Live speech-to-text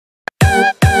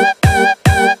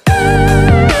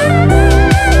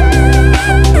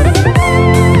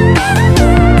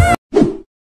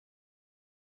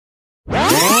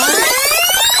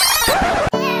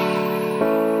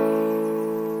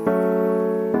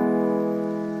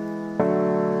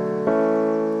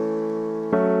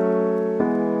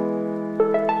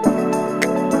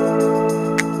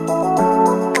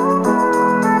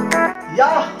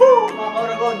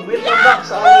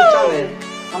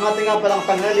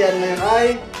tanghalian ngayon ay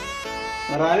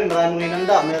maraming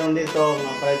hinanda. Meron dito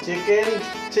fried chicken,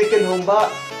 chicken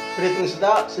humba, pritong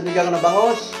isda, sinigang na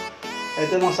bangos.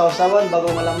 Ito yung mga sausawan,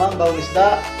 bagong malamang, bagong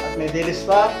isda, at may dilis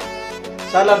pa.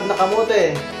 Salad na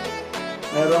kamote.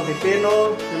 Merong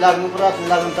pipino, nilagang urat,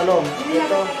 nilagang talong.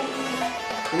 Ito,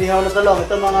 inihaw na talong.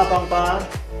 Ito mga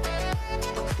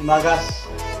imagas.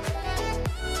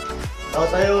 Bago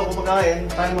tayo kumakain,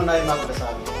 tayo muna yung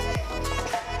magdasal.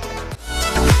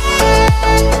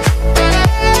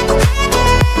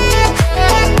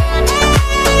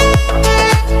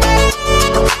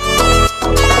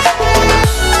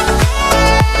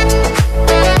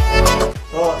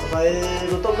 So, may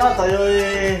gutom na. Tayo'y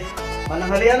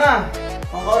mananghalian na.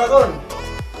 Mga kauragon.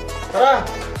 Tara,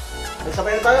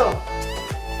 sabay na tayo.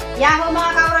 Yaho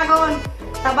mga kauragon,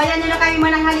 sabayan nyo na kami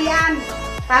mananghalian.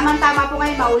 Tamang-tama po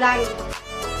ngayon, maulan.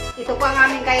 Ito po ang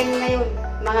aming kainin ngayon,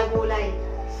 mga gulay.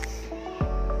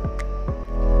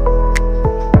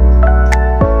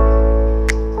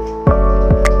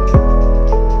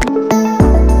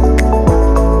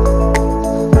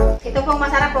 Ito pong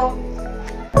masarap po.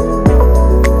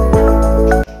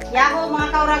 Yaho mga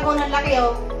kauragon, ang laki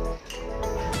oh.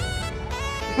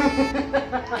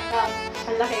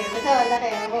 Ang laki, ito ang laki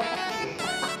oh.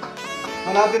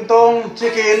 Natin tong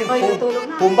chicken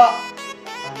humba.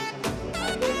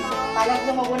 Kala ko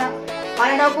sumubo na.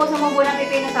 Para daw po sumubo ng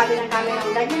pipino, sabi ng camera.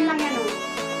 Ganyan lang yan, oh.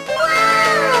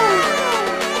 Wow!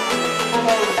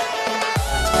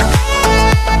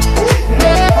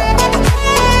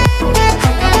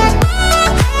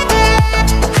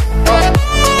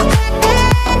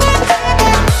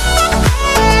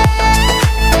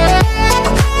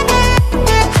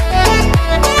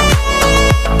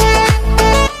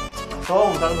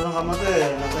 Ang ng kamote.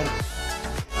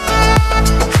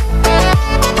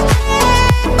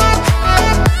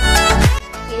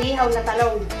 Inihaw na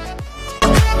talong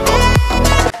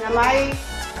na may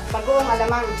bagoong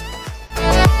alamang.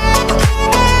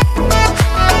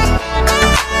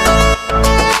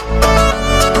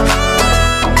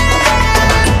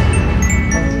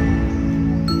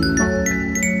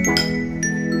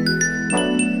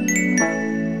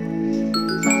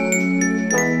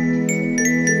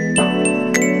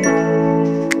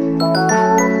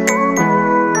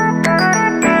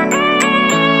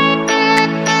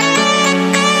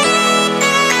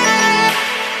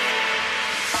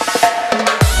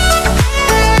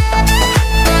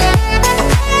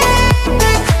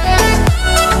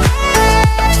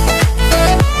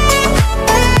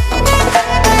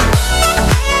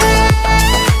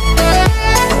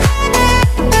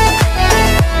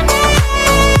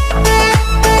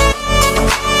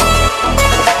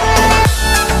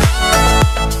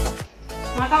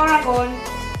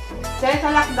 Dahil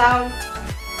sa lockdown,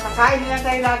 kakain lang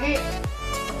tayo lagi.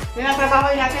 Yung ang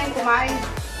trabaho natin, kumain.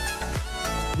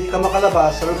 Hindi ka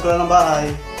makalabas, sa loob ka lang ng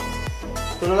bahay.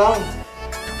 Ito na lang.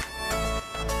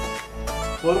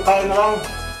 Huwag kain na lang.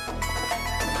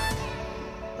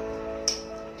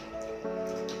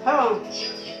 Halong.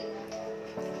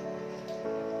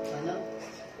 Ano?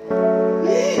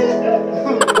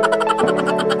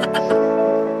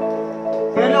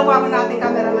 Niloko ako natin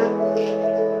cameraman.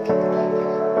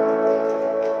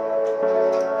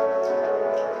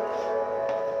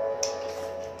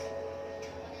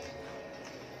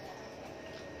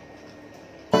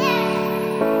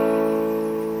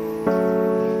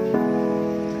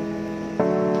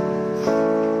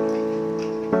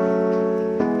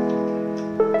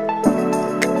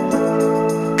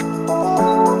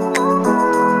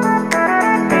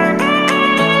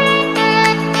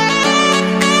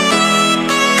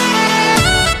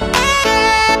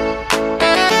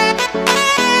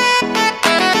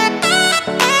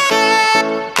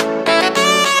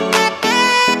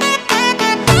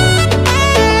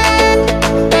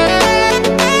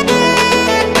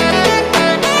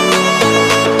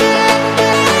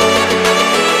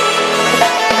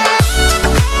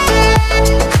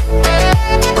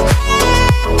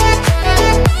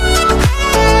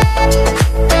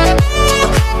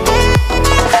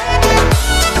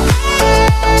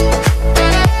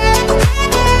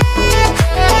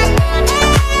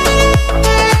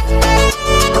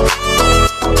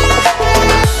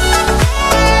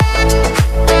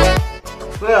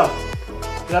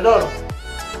 Tirador.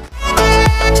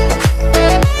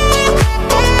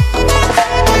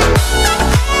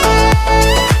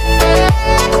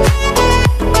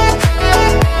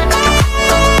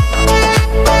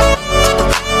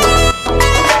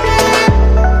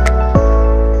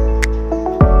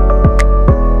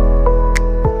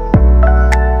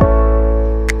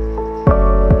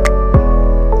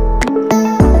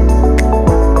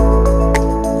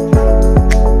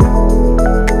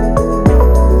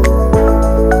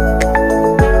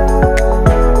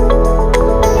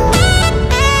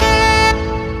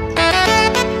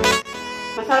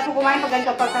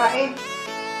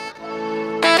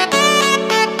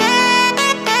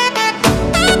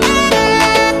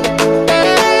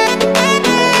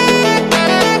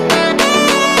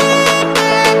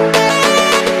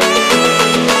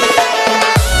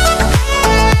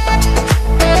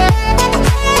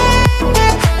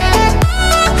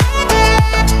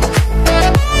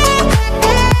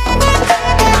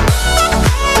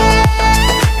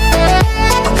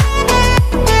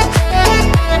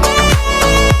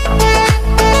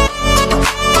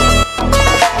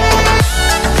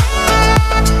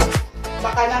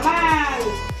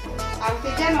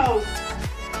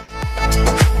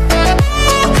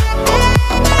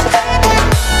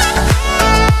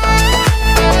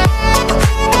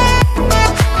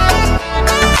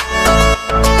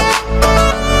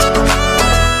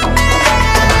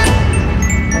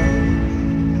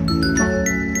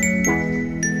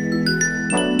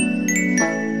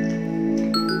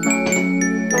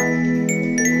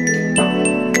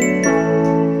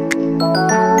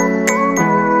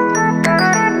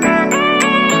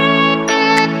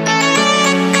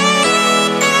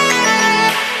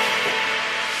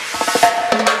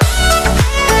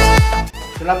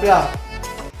 tilapia.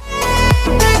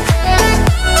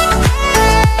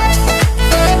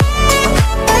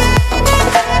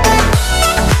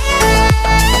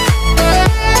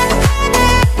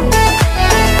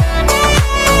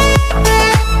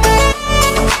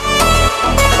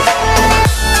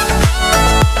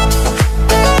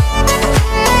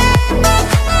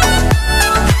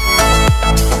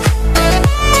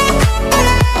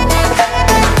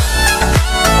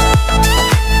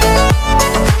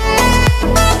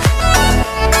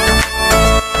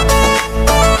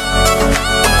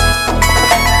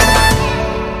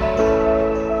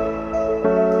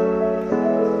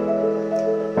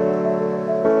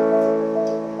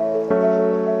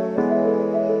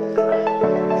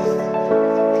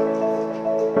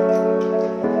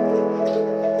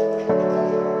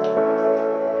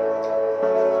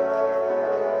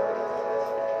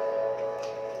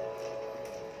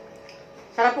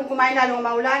 Sarap pong kumain lalong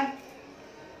maulan.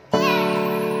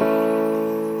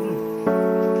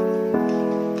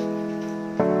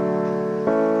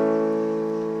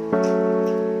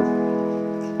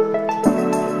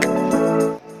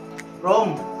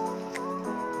 Rom.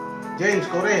 James,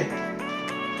 Corey.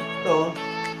 Ito.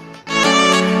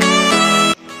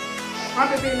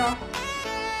 Pipino.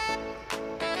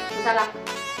 Masarap.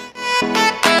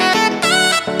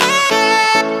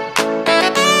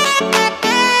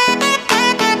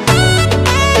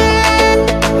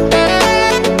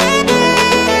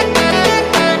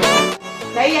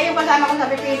 Naiya yung kasama ko sa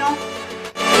pipino.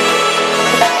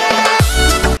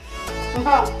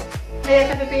 Naiya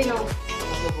sa pipino.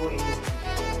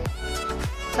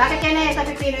 Bakit kaya naiya sa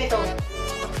pipino ito?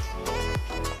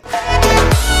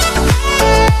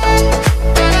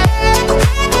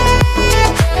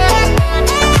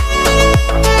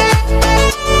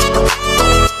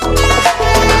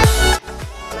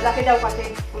 Malaki daw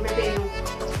kasi ang pipino.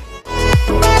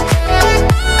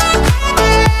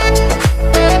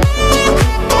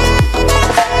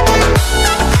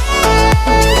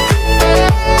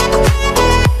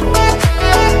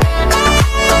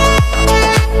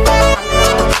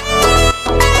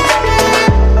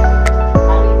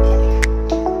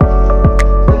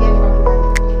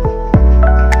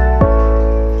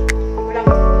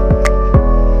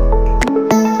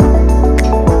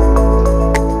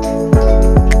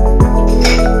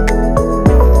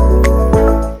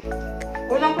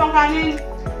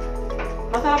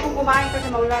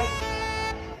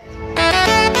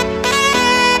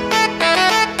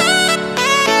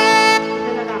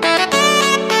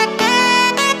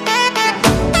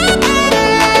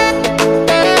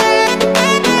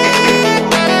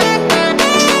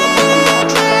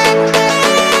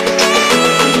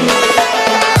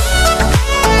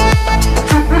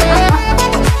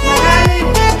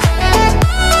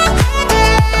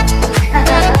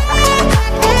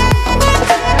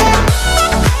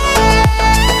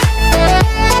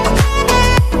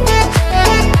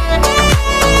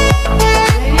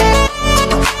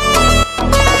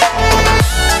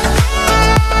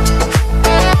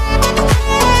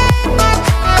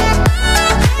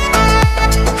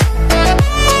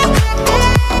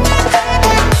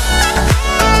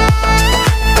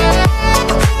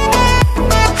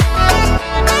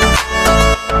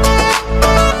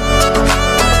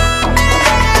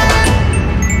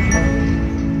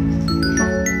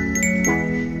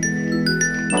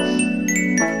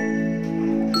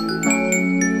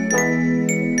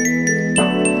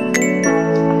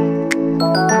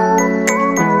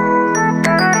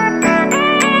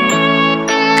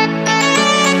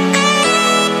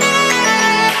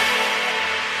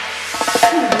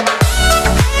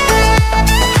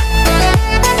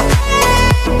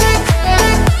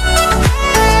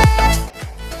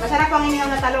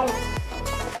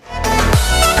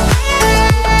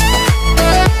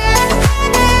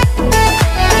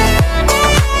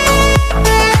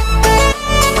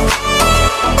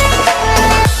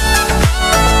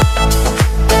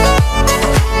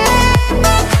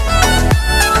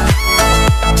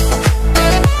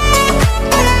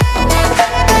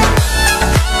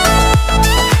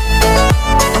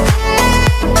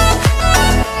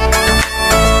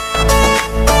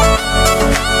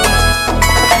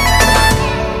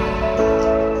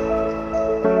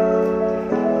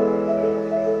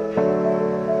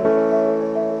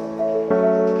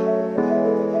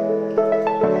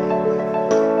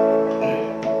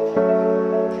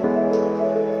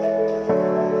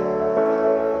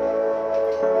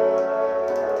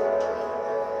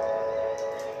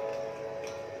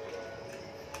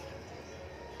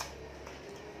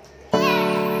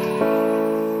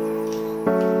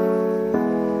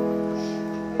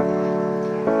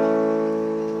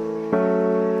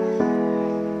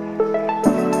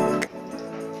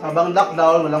 ibang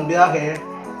lockdown, walang biyahe.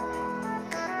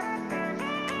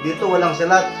 Dito walang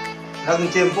silat.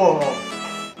 Laging tiyempo. Oh.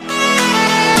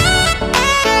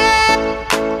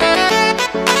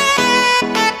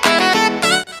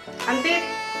 Antit,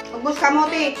 ubos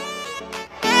kamote.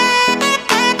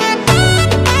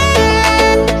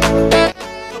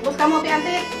 Ubos kamote,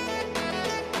 antit.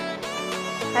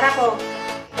 Tara po.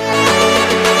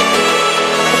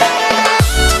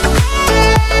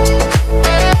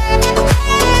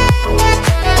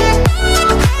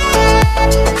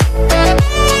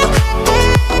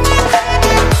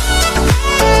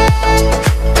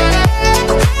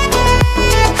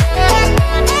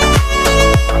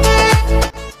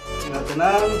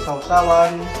 Ng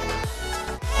sausawan.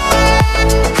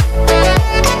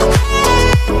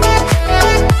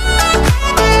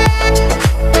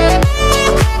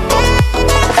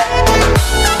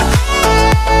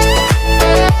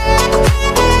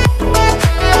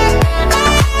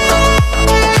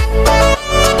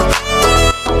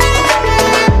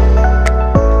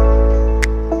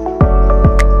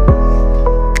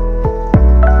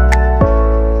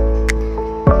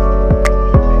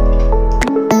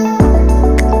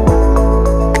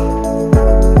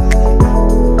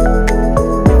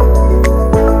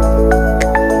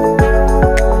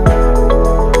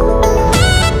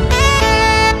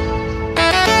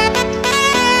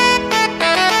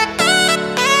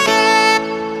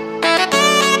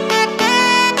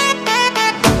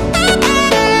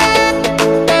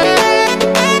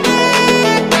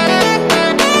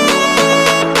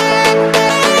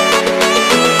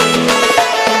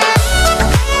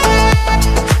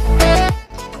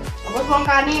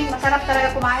 Kanin, masarap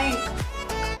talaga kumain.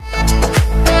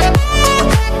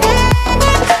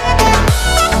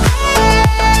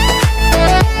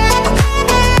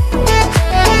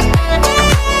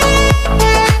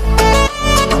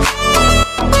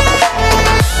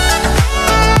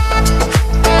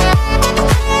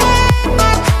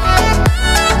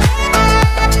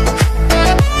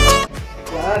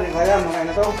 Yan, kaya mga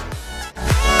ina to.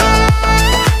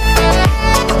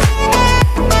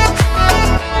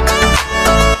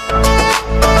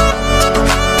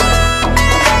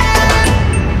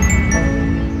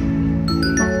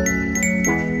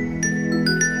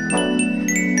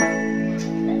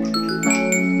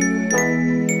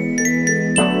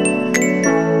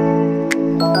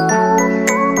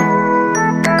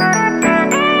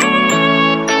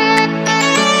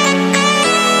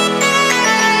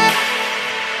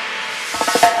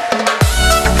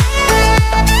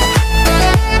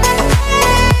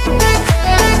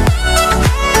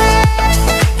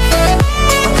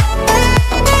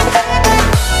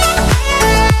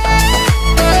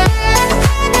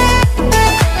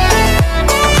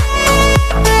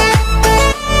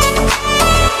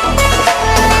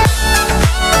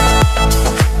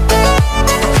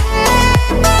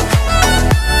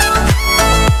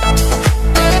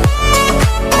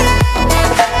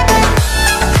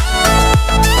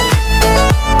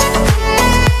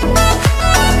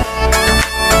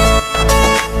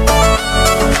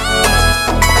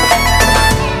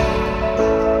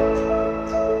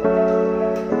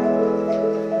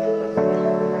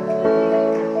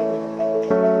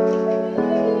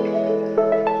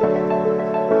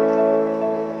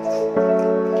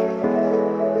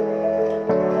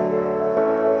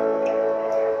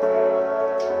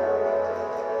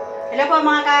 Hello po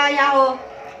mga kayao.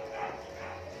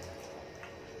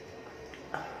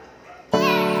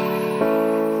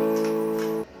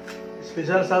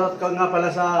 Special shoutout ka nga pala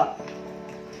sa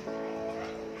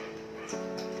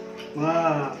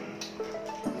mga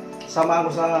sama ko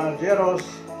sa Jeros,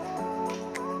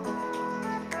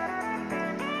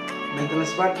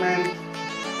 maintenance department,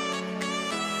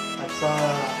 at sa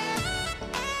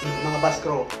mga bus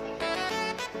crew.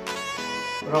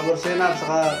 Robert Senap,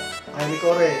 saka Jaime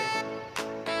Core,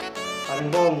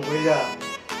 Paringbong, Guya,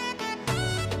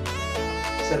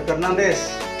 Sir Fernandez,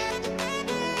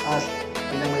 at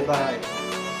kanyang may bahay.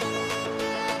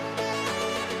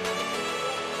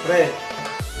 Pre,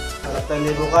 harap tayo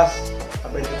ni bukas.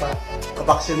 Abay di pa.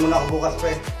 Kapaksin muna ako bukas,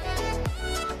 pre.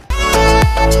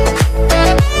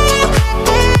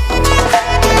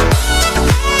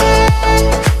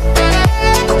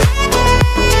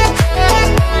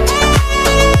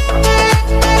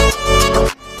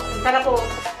 Tara po.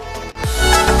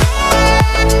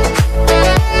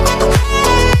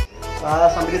 Sa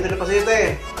San Miguel de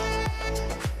Pasite.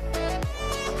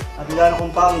 At Milano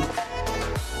Compound.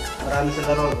 Marami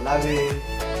sila ron. Lagi,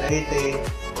 Tahiti,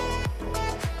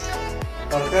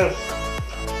 Parkers.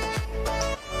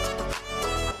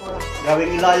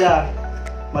 Gawing Ilaya,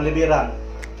 Malibiran.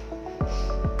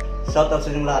 Shoutout sa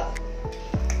inyong lahat.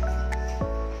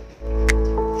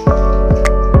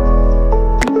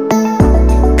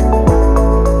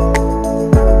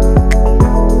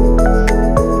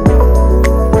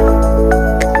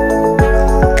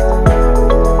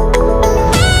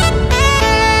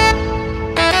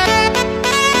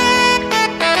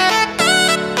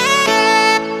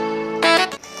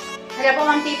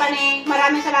 Tiffany,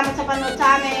 maraming salamat sa panood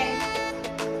sa amin.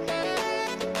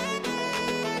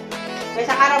 Kaya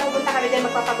sa araw pupunta kami dyan,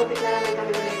 magpapagupit na naman kami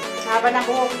ulit. Haba na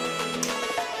buhok.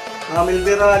 Mga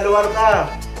Milvira, luwar ka.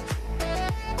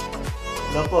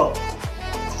 Hello po.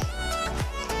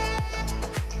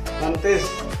 Mantis.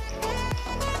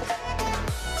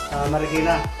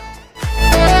 Marikina.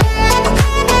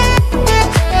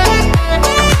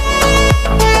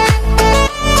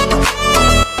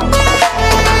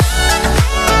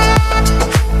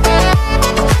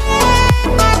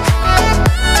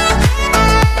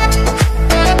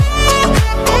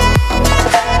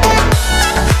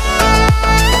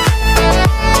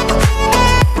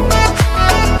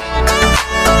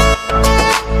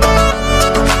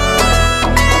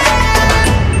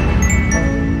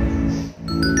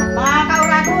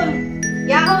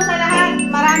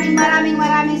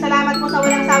 Maraming salamat po sa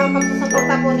walang sawang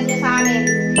pagsusuporta po ninyo sa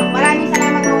amin.